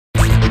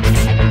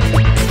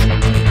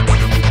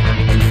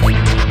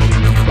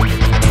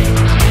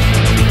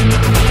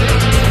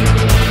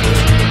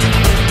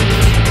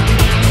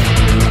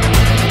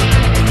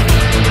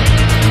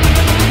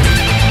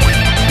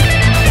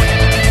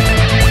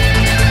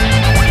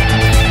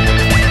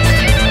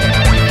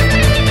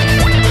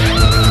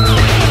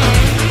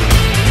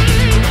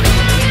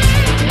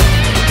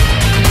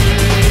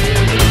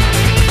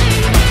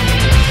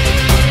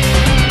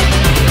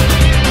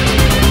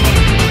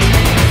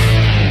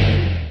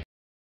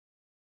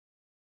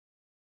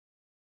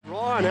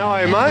Ryan, how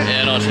are you, mate?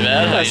 Yeah, not too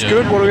bad. That's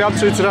good. What are we up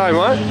to today,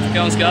 mate?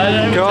 Go on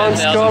skydiving. Go on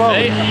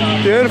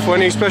skydiving. Beautiful.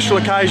 Any special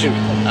occasion?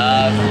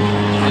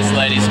 This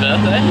lady's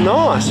birthday.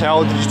 Nice. How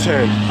old did you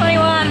turn?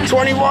 21.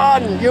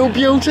 21. You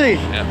beauty.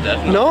 Yep,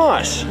 definitely.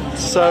 Nice.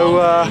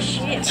 So,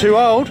 too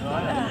old?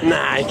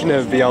 Nah, you can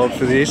never be old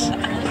for this.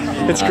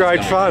 It's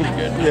great fun.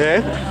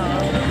 Yeah.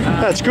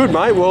 That's good,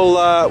 mate.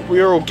 Well,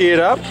 we're all geared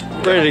up,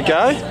 ready to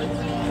go.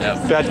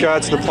 Yep. About to go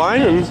out to the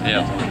plane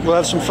and we'll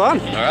have some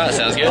fun. Alright,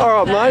 sounds good.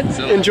 Alright,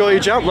 mate. Enjoy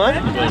your jump,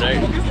 mate. Will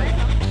do.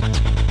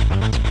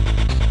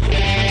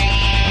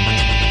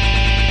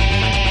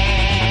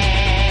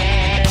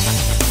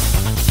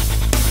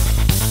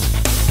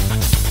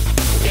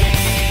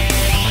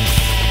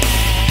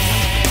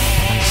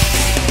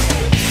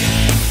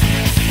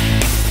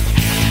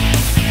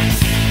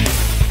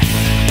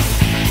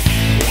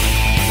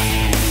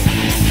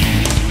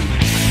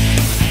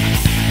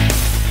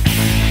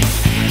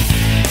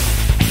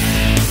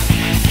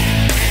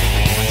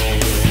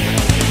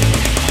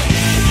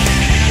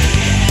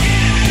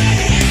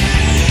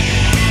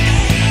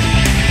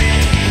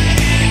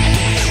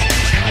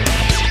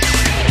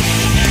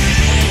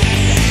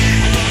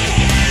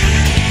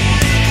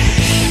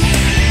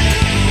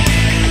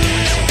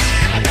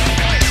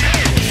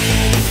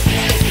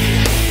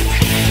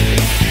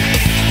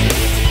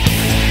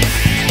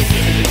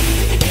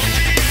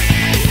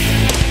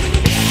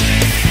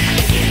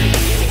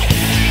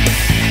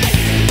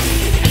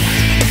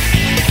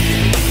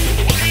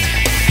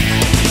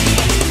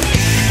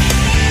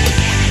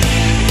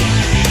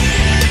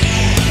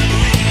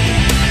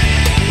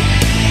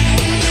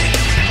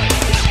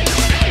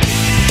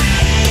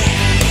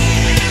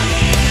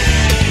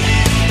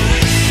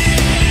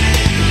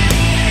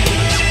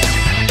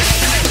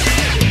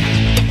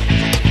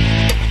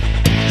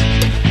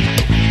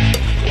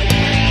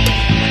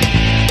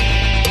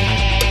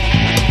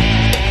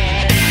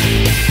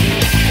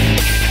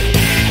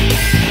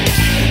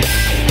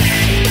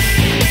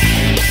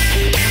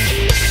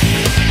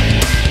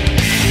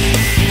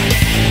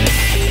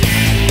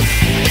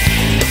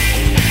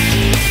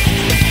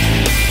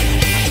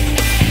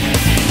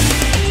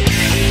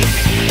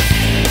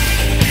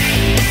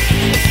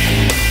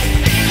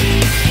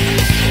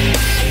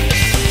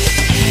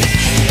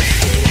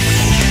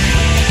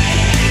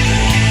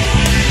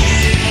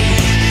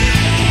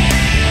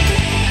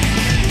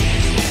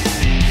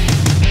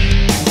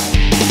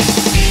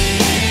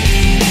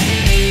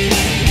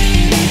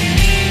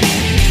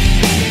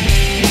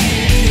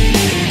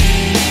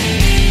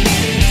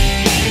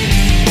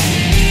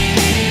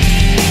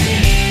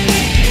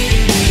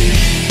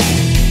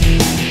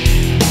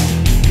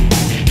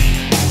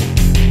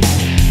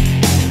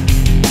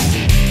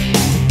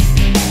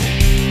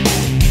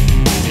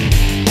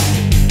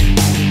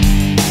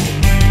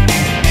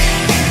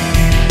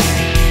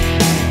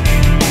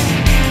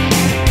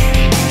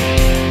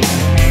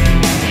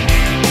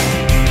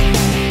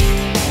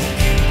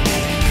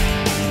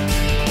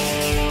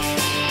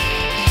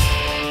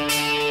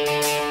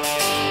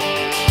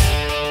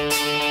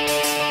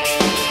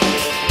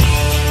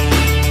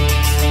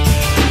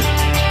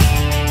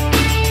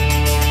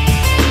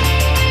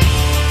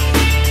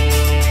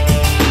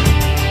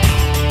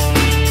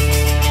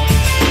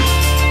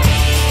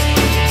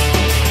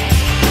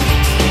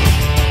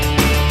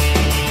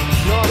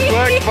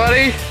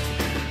 Buddy,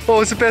 what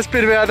was the best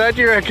bit about that,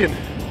 do you reckon?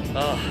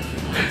 Oh,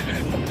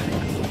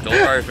 don't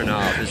worry for now.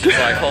 It's just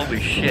like,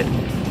 holy shit.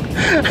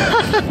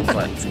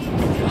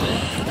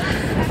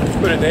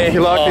 Put it there.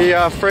 You like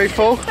the free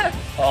fall?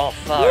 Oh,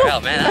 far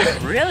out, man.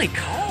 That's really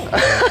cold.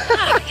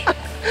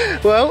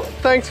 Well,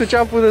 thanks for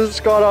jumping with us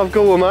at Skydive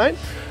Goolwa, mate.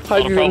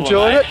 Hope you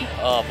enjoyed it.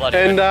 Oh, bloody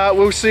and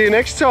we'll see you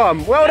next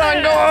time. Well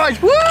done,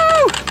 guys. Woo!